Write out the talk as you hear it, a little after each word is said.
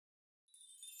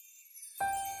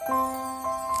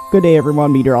Good day,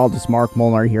 everyone. Meteorologist Mark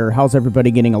Molnar here. How's everybody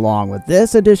getting along with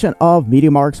this edition of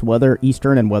MeteoMark's Weather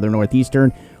Eastern and Weather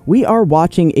Northeastern? We are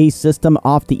watching a system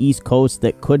off the East Coast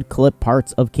that could clip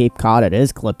parts of Cape Cod. It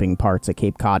is clipping parts of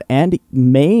Cape Cod and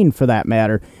Maine, for that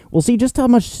matter. We'll see just how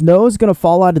much snow is going to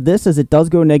fall out of this as it does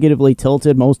go negatively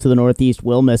tilted. Most of the Northeast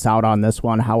will miss out on this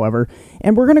one, however.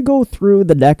 And we're going to go through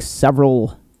the next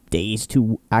several days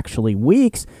to actually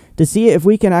weeks to see if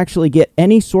we can actually get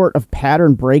any sort of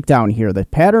pattern breakdown here. The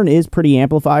pattern is pretty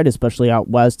amplified, especially out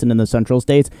west and in the central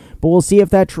states, but we'll see if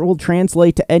that will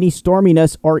translate to any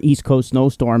storminess or East Coast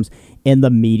snowstorms in the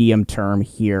medium term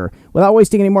here. Without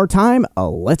wasting any more time,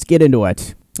 let's get into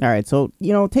it. All right, so,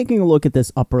 taking a look at this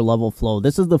upper level flow,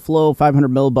 this is the flow 500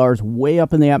 millibars way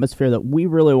up in the atmosphere that we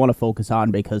really want to focus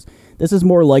on because this is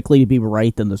more likely to be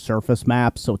right than the surface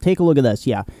map. So take a look at this.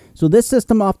 Yeah, so this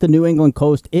system off the New England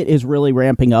coast, it is really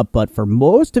ramping up, but for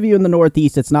most of you in the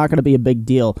Northeast, it's not going to be a big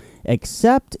deal,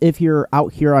 except if you're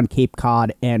out here on Cape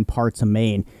Cod and parts of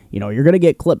Maine. You're going to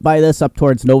get clipped by this up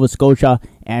towards Nova Scotia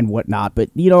and whatnot. But,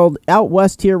 out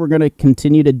west here, we're going to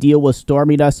continue to deal with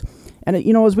storminess. And,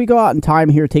 as we go out in time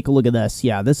here, take a look at this.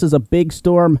 Yeah, this is a big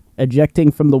storm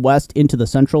ejecting from the west into the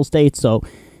central states. So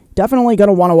definitely going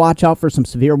to want to watch out for some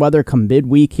severe weather come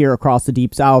midweek here across the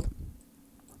deep south.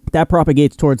 That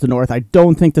propagates towards the north. I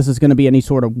don't think this is going to be any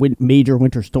sort of major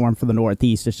winter storm for the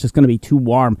Northeast. It's just going to be too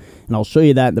warm, and I'll show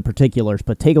you that in the particulars.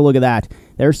 But take a look at that.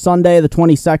 There's Sunday, the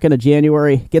 22nd of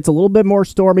January. Gets a little bit more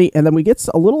stormy, and then we get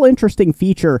a little interesting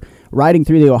feature riding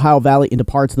through the Ohio Valley into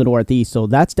parts of the Northeast. So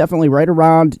that's definitely right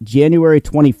around January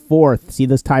 24th. See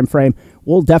this time frame?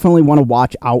 We'll definitely want to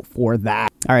watch out for that.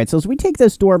 All right, so as we take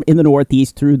this storm in the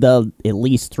Northeast through at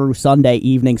least through Sunday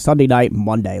evening, Sunday night,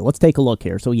 Monday, let's take a look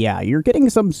here. So yeah, you're getting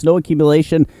some snow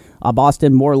accumulation.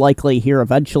 Boston more likely here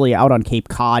eventually out on Cape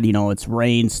Cod. It's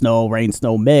rain, snow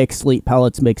mix, sleet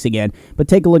pellets mix again. But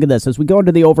take a look at this. As we go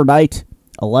into the overnight,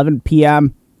 11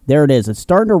 p.m., there it is. It's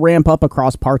starting to ramp up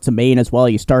across parts of Maine as well.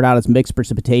 You start out as mixed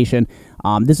precipitation.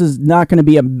 This is not going to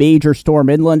be a major storm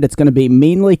inland. It's going to be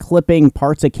mainly clipping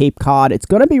parts of Cape Cod. It's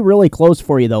going to be really close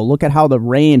for you, though. Look at how the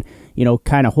rain,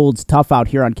 kind of holds tough out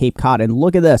here on Cape Cod. And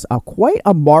look at this. Quite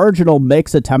a marginal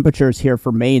mix of temperatures here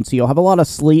for Maine. So you'll have a lot of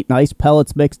sleet and ice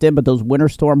pellets mixed in, but those winter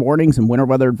storm warnings and winter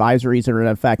weather advisories are in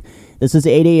effect. This is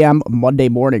 8 a.m. Monday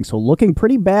morning, so looking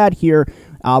pretty bad here.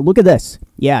 Look at this.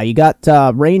 Yeah, you got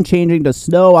rain changing to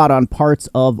snow out on parts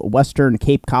of western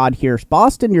Cape Cod here.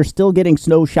 Boston, you're still getting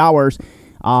snow showers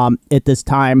at this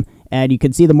time. And you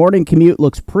can see the morning commute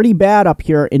looks pretty bad up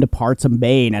here into parts of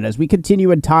Maine. And as we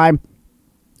continue in time,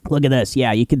 look at this.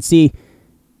 Yeah, you can see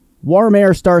warm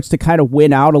air starts to kind of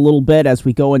win out a little bit as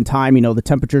we go in time. The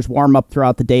temperatures warm up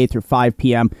throughout the day through 5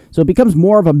 p.m. So it becomes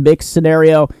more of a mixed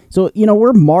scenario. So,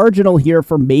 we're marginal here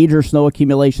for major snow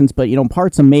accumulations, but,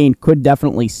 parts of Maine could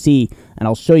definitely see, and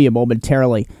I'll show you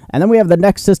momentarily. And then we have the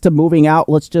next system moving out.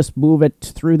 Let's just move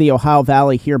it through the Ohio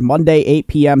Valley here, Monday, 8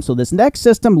 p.m. So this next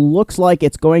system looks like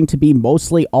it's going to be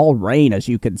mostly all rain, as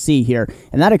you can see here.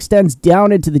 And that extends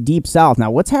down into the deep south. Now,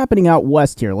 what's happening out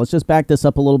west here? Let's just back this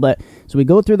up a little bit. So we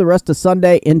go through the rest of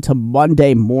Sunday into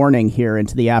Monday morning here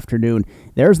into the afternoon.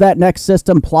 There's that next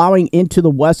system plowing into the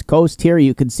west coast here.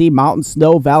 You can see mountain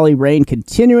snow, valley rain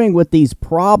continuing with these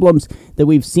problems that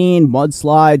we've seen,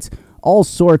 mudslides, all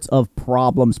sorts of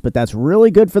problems, but that's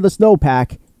really good for the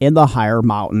snowpack in the higher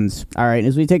mountains. All right,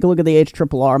 as we take a look at the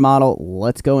HRRR model,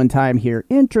 let's go in time here.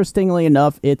 Interestingly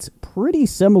enough, it's pretty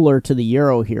similar to the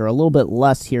Euro here, a little bit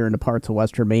less here in the parts of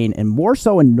western Maine and more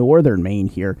so in northern Maine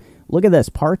here. Look at this,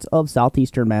 parts of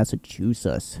southeastern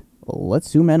Massachusetts. Let's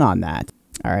zoom in on that.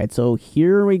 All right, so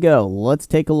here we go. Let's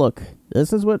take a look.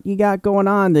 This is what you got going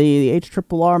on. The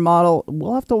HRRR model,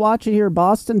 we'll have to watch it here.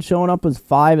 Boston showing up as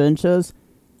 5 inches.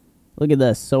 Look at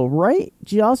this. So right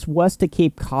just west of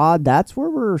Cape Cod, that's where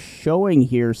we're showing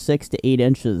here 6 to 8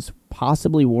 inches,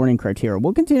 possibly warning criteria.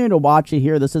 We'll continue to watch it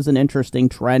here. This is an interesting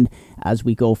trend as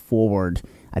we go forward.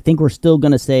 I think we're still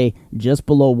going to say just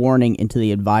below warning into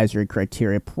the advisory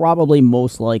criteria, probably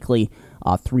most likely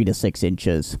 3 to 6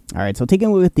 inches. All right, so taking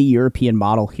a look at the European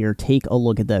model here, take a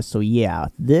look at this. So yeah,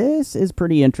 this is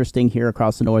pretty interesting here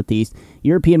across the Northeast.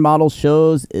 European model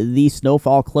shows the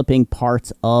snowfall clipping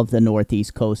parts of the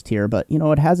Northeast coast here, but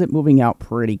it has it moving out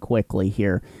pretty quickly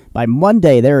here. By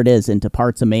Monday, there it is into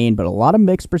parts of Maine, but a lot of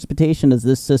mixed precipitation as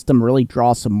this system really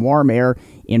draws some warm air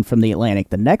in from the Atlantic.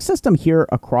 The next system here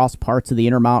across parts of the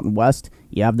Intermountain West,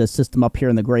 you have this system up here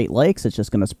in the Great Lakes. It's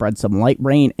just going to spread some light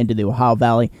rain into the Ohio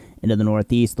Valley, into the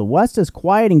Northeast. The West is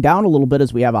quieting down a little bit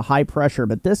as we have a high pressure,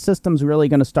 but this system's really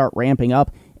going to start ramping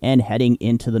up and heading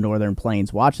into the northern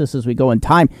plains. Watch this as we go in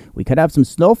time. We could have some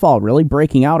snowfall really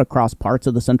breaking out across parts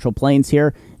of the central plains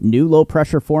here. New low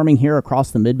pressure forming here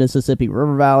across the mid-Mississippi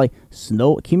River Valley.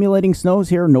 Accumulating snows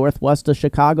here northwest of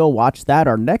Chicago. Watch that.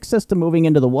 Our next system moving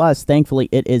into the west. Thankfully,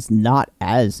 it is not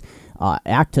as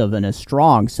active and as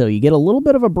strong, so you get a little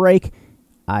bit of a break.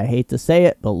 I hate to say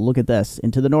it, but look at this.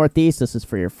 Into the northeast, this is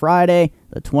for your Friday,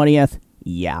 the 20th.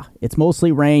 Yeah, it's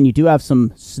mostly rain. You do have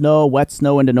some snow, wet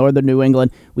snow into northern New England.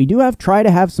 We do try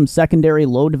to have some secondary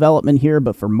low development here,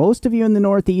 but for most of you in the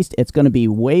Northeast, it's going to be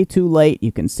way too late.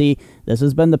 You can see this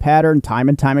has been the pattern time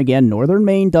and time again. Northern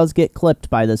Maine does get clipped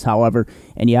by this, however,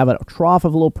 and you have a trough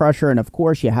of low pressure, and of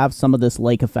course, you have some of this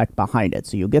lake effect behind it.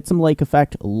 So you'll get some lake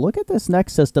effect. Look at this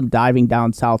next system diving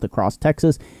down south across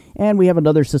Texas, and we have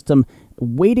another system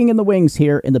waiting in the wings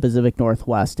here in the Pacific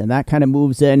Northwest, and that kind of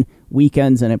moves in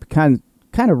weekends, and it kind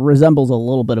of resembles a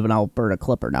little bit of an Alberta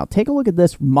clipper. Now, take a look at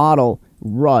this model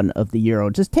run of the Euro.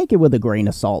 Just take it with a grain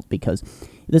of salt, because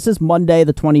this is Monday,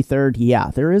 the 23rd. Yeah,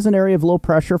 there is an area of low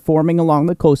pressure forming along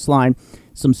the coastline.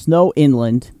 Some snow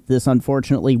inland. This,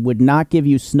 unfortunately, would not give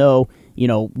you snow,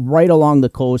 right along the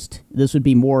coast. This would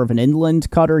be more of an inland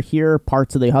cutter here,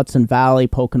 parts of the Hudson Valley,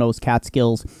 Poconos,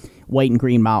 Catskills, White and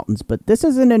Green Mountains. But this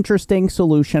is an interesting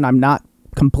solution. I'm not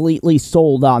completely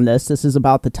sold on this. This is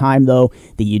about the time, though,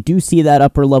 that you do see that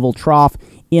upper level trough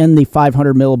in the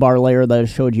 500 millibar layer that I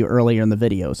showed you earlier in the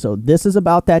video. So this is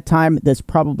about that time. That's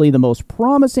probably the most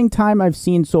promising time I've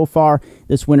seen so far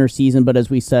this winter season. But as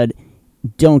we said,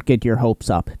 don't get your hopes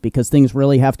up, because things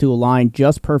really have to align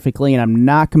just perfectly, and I'm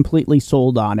not completely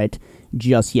sold on it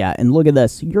just yet. And look at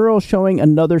this. Euro showing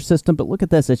another system, but look at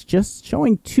this. It's just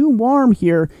showing too warm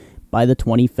here by the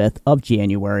 25th of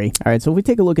January. All right, so if we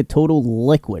take a look at total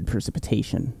liquid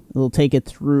precipitation, it'll take it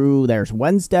through, there's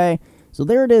Wednesday. So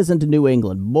there it is into New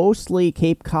England. Mostly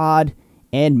Cape Cod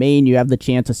and Maine, you have the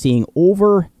chance of seeing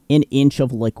over an inch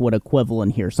of liquid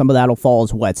equivalent here. Some of that will fall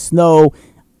as wet snow,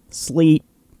 sleet,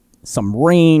 some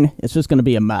rain. It's just going to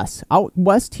be a mess. Out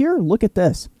west here, look at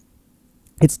this.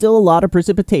 It's still a lot of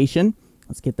precipitation.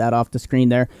 Let's get that off the screen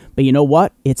there. But you know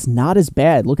what? It's not as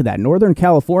bad. Look at that. Northern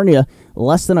California,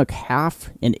 less than a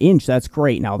half an inch. That's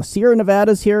great. Now, the Sierra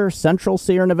Nevadas here, central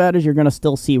Sierra Nevadas, you're going to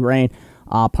still see rain.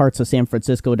 Parts of San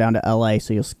Francisco down to LA.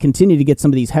 So you'll continue to get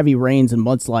some of these heavy rains and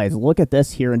mudslides. Look at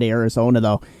this here into Arizona,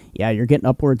 though. Yeah, you're getting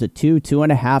upwards of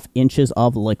 2.5 inches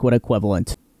of liquid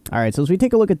equivalent. All right, so as we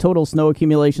take a look at total snow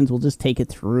accumulations, we'll just take it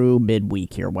through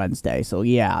midweek here, Wednesday. So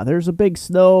yeah, there's a big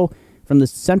snow from the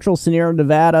central Sierra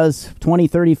Nevadas, 20,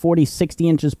 30, 40, 60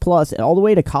 inches plus, all the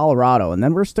way to Colorado. And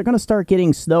then we're going to start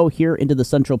getting snow here into the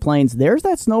central plains. There's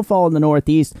that snowfall in the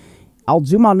northeast. I'll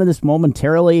zoom on to this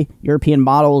momentarily. European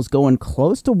model is going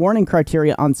close to warning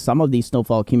criteria on some of these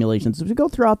snowfall accumulations. As we go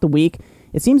throughout the week,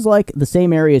 it seems like the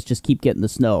same areas just keep getting the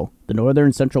snow. The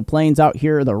northern central plains out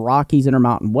here, the Rockies,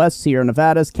 Intermountain West, Sierra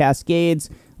Nevadas, Cascades.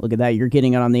 Look at that. You're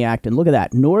getting it on the act. And look at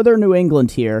that. Northern New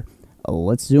England here.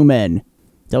 Let's zoom in.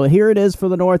 So here it is for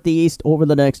the Northeast over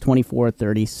the next 24,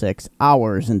 36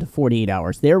 hours into 48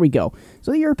 hours. There we go.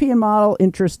 So the European model,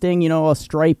 interesting, a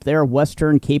stripe there,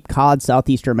 western Cape Cod,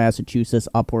 southeastern Massachusetts,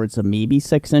 upwards of maybe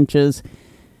 6 inches.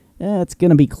 It's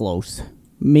going to be close.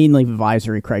 Mainly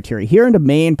advisory criteria. Here into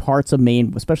Maine, parts of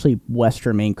Maine, especially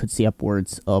western Maine, could see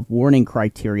upwards of warning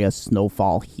criteria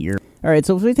snowfall here. All right,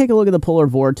 so if we take a look at the polar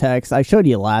vortex, I showed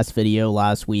you last video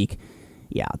last week.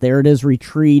 Yeah, there it is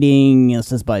retreating.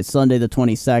 This is by Sunday the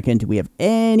 22nd. Do we have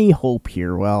any hope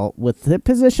here? Well, with a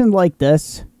position like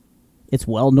this, it's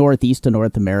well northeast of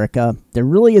North America. There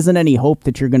really isn't any hope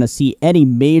that you're going to see any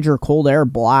major cold air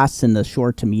blasts in the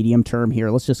short to medium term here.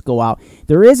 Let's just go out.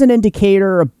 There is an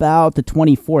indicator about the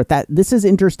 24th. This is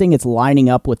interesting. It's lining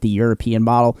up with the European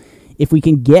model. If we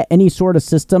can get any sort of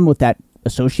system with that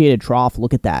associated trough,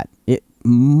 look at that.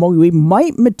 We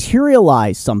might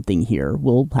materialize something here.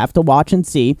 We'll have to watch and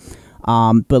see.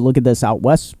 But look at this out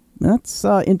west. That's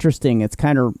interesting. It's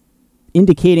kind of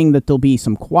indicating that there'll be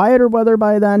some quieter weather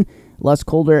by then, less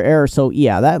colder air. So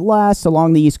yeah, that lasts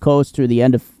along the East Coast through the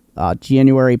end of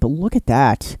January. But look at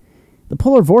that. The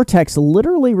polar vortex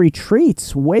literally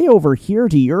retreats way over here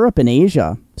to Europe and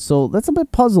Asia. So that's a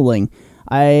bit puzzling.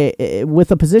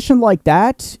 With a position like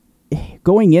that,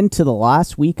 going into the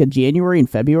last week of January and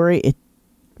February,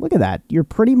 look at that. You're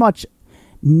pretty much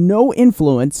no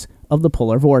influence of the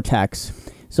polar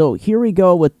vortex. So here we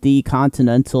go with the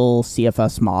continental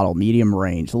CFS model, medium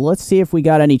range. Let's see if we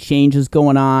got any changes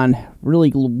going on.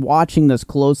 Really watching this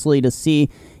closely to see,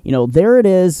 there it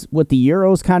is with the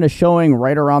Euros kind of showing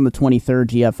right around the 23rd.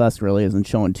 GFS really isn't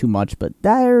showing too much, but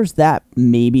there's that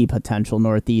maybe potential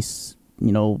northeast,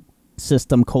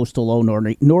 system, coastal low,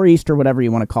 nor'easter, whatever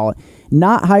you want to call it.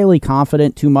 Not highly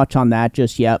confident too much on that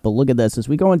just yet, but look at this. As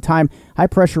we go in time, high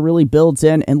pressure really builds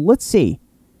in, and let's see.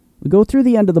 We go through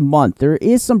the end of the month. There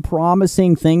is some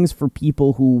promising things for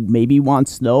people who maybe want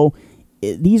snow.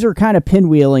 These are kind of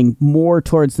pinwheeling more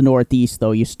towards the northeast,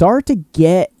 though. You start to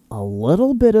get a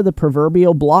little bit of the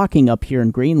proverbial blocking up here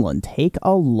in Greenland. Take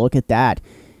a look at that.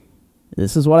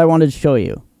 This is what I wanted to show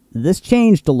you. This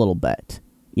changed a little bit.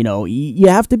 You know, you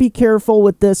have to be careful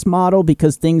with this model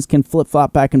because things can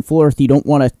flip-flop back and forth. You don't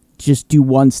want to just do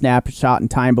one snapshot in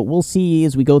time, but we'll see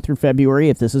as we go through February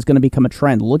if this is going to become a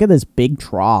trend. Look at this big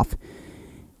trough.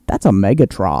 That's a mega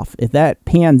trough. If that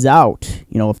pans out,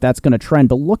 you know, if that's going to trend,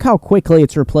 but look how quickly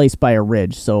it's replaced by a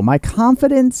ridge. So my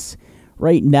confidence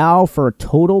right now for a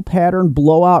total pattern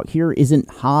blowout here isn't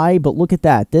high, but look at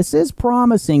that. This is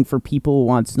promising for people who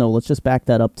want snow. Let's just back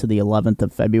that up to the 11th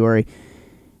of February.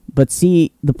 But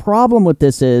see, the problem with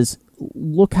this is,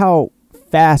 look how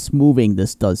fast moving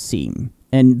this does seem.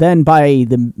 And then by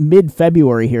the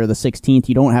mid-February here, the 16th,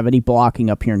 you don't have any blocking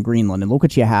up here in Greenland. And look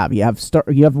what you have. You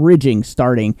have ridging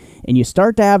starting, and you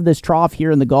start to have this trough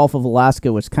here in the Gulf of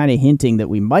Alaska, which is kind of hinting that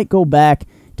we might go back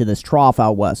to this trough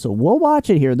out west. So we'll watch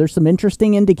it here. There's some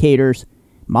interesting indicators.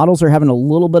 Models are having a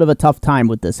little bit of a tough time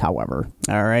with this, however.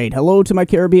 All right, hello to my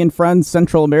Caribbean friends,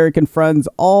 Central American friends,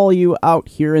 all you out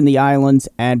here in the islands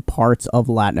and parts of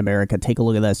Latin America. Take a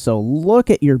look at this. So look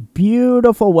at your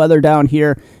beautiful weather down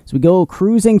here as we go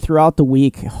cruising throughout the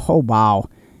week. Oh, wow.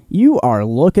 You are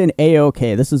looking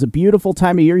A-okay. This is a beautiful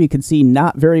time of year. You can see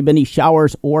not very many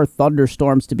showers or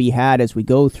thunderstorms to be had as we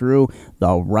go through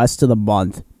the rest of the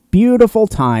month. Beautiful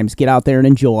times. Get out there and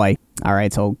enjoy. All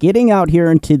right, so getting out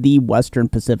here into the Western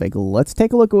Pacific, let's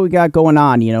take a look at what we got going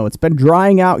on. You know, it's been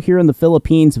drying out here in the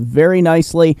Philippines very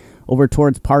nicely over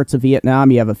towards parts of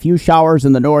Vietnam. You have a few showers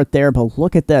in the north there, but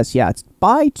look at this. Yeah, it's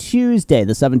by Tuesday,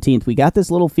 the 17th. We got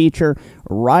this little feature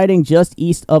riding just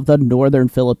east of the northern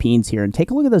Philippines here. And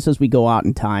take a look at this as we go out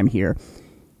in time here.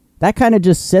 That kind of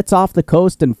just sits off the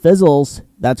coast and fizzles.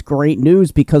 That's great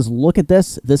news because look at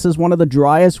this. This is one of the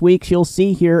driest weeks you'll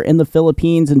see here in the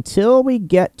Philippines until we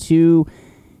get to,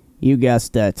 you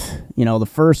guessed it, you know, the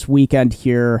first weekend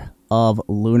here of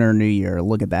Lunar New Year.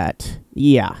 Look at that.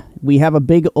 Yeah, we have a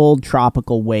big old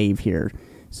tropical wave here.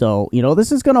 So, you know,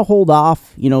 this is going to hold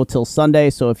off, you know, till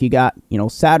Sunday. So if you got, you know,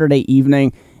 Saturday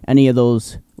evening, any of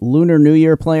those Lunar New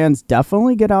Year plans,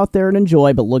 definitely get out there and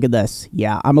enjoy. But look at this.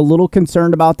 Yeah, I'm a little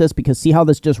concerned about this because see how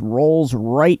this just rolls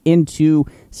right into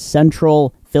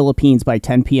central Philippines by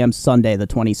 10 p.m. Sunday, the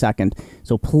 22nd.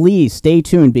 So please stay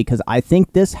tuned because I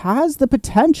think this has the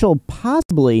potential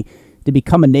possibly to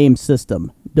become a named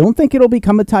system. Don't think it'll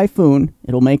become a typhoon.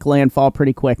 It'll make landfall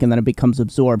pretty quick and then it becomes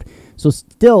absorbed. So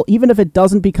still, even if it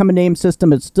doesn't become a named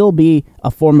system, it'd still be a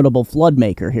formidable flood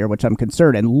maker here, which I'm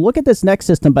concerned. And look at this next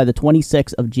system by the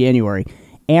 26th of January.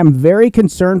 Am very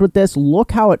concerned with this.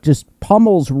 Look how it just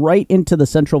pummels right into the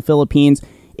central Philippines.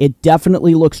 It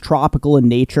definitely looks tropical in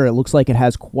nature. It looks like it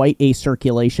has quite a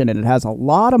circulation and it has a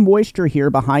lot of moisture here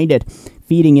behind it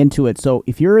feeding into it. So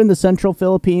if you're in the central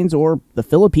Philippines or the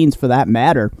Philippines for that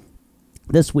matter,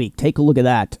 this week, take a look at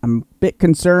that. I'm a bit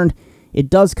concerned. It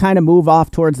does kind of move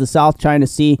off towards the South China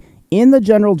Sea in the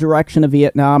general direction of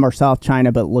Vietnam or South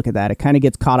China, but look at that. It kind of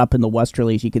gets caught up in the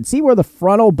westerlies. You can see where the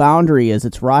frontal boundary is.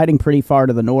 It's riding pretty far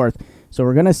to the north. So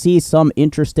we're going to see some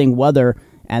interesting weather.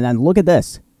 And then look at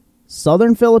this.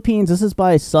 Southern Philippines, this is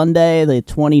by Sunday, the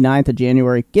 29th of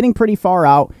January, getting pretty far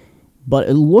out. But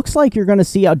it looks like you're going to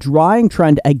see a drying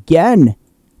trend again.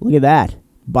 Look at that.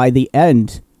 By the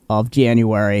end of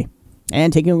January.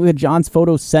 And taking a look at John's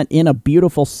photo, sent in a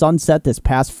beautiful sunset this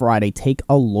past Friday. Take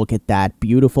a look at that.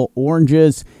 Beautiful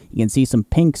oranges. You can see some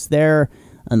pinks there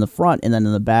in the front and then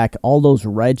in the back. All those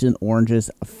reds and oranges.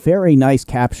 A very nice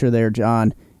capture there,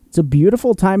 John. It's a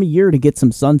beautiful time of year to get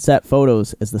some sunset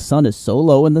photos as the sun is so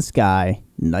low in the sky.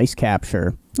 Nice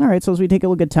capture. All right, so as we take a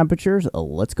look at temperatures,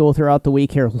 let's go throughout the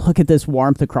week here. Look at this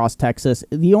warmth across Texas.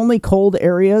 The only cold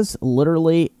areas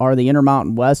literally are the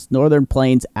Intermountain West, Northern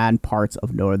Plains, and parts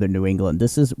of northern New England.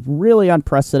 This is really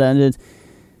unprecedented.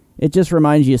 It just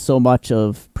reminds you so much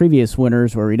of previous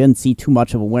winters where we didn't see too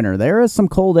much of a winter. There is some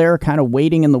cold air kind of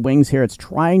waiting in the wings here. It's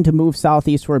trying to move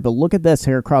southeastward, but look at this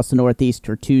here across the Northeast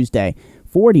for Tuesday.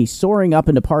 40 soaring up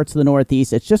into parts of the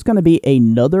Northeast. It's just going to be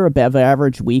another above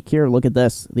average week here. Look at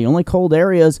this. The only cold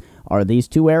areas are these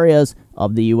two areas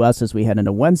of the U.S. as we head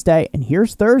into Wednesday. And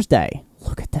here's Thursday.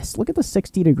 Look at this. Look at the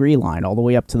 60-degree line all the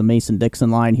way up to the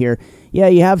Mason-Dixon line here. Yeah,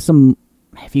 you have some,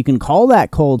 if you can call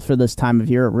that cold for this time of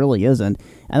year, it really isn't.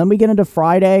 And then we get into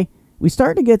Friday. We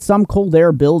start to get some cold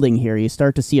air building here. You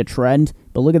start to see a trend,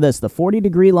 But look at this, the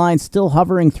 40-degree line still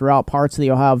hovering throughout parts of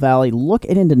the Ohio Valley.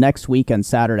 Looking into next weekend,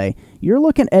 Saturday, you're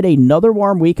looking at another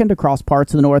warm weekend across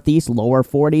parts of the Northeast, lower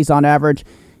 40s on average.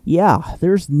 Yeah,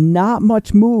 there's not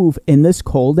much move in this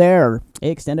cold air.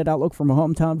 Extended outlook from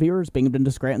hometown viewers, Binghamton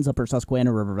to Scranton's upper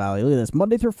Susquehanna River Valley. Look at this,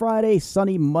 Monday through Friday,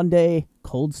 sunny Monday,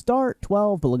 cold start,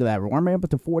 12, but look at that, warming up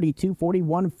to 42,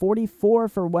 41, 44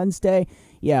 for Wednesday.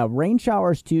 Yeah, rain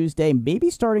showers Tuesday,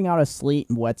 maybe starting out as sleet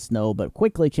and wet snow, but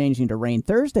quickly changing to rain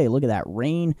Thursday. Look at that,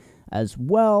 rain as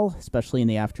well, especially in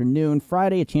the afternoon.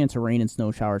 Friday, a chance of rain and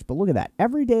snow showers, but look at that,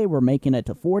 every day we're making it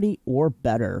to 40 or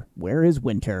better. Where is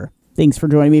winter? Thanks for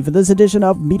joining me for this edition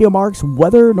of MeteoMark's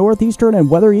Weather Northeastern and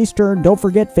Weather Eastern. Don't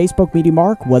forget Facebook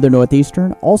MeteoMark, Weather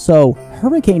Northeastern, also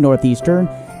Hurricane Northeastern,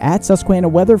 at Susquehanna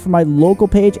Weather for my local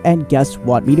page. And guess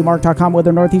what? MeteoMark.com,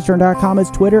 WeatherNortheastern.com is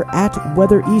Twitter, at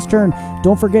Weather Eastern.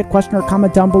 Don't forget, question or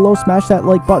comment down below. Smash that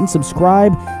like button,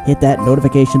 subscribe, hit that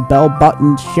notification bell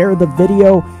button, share the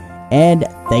video, and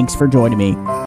thanks for joining me.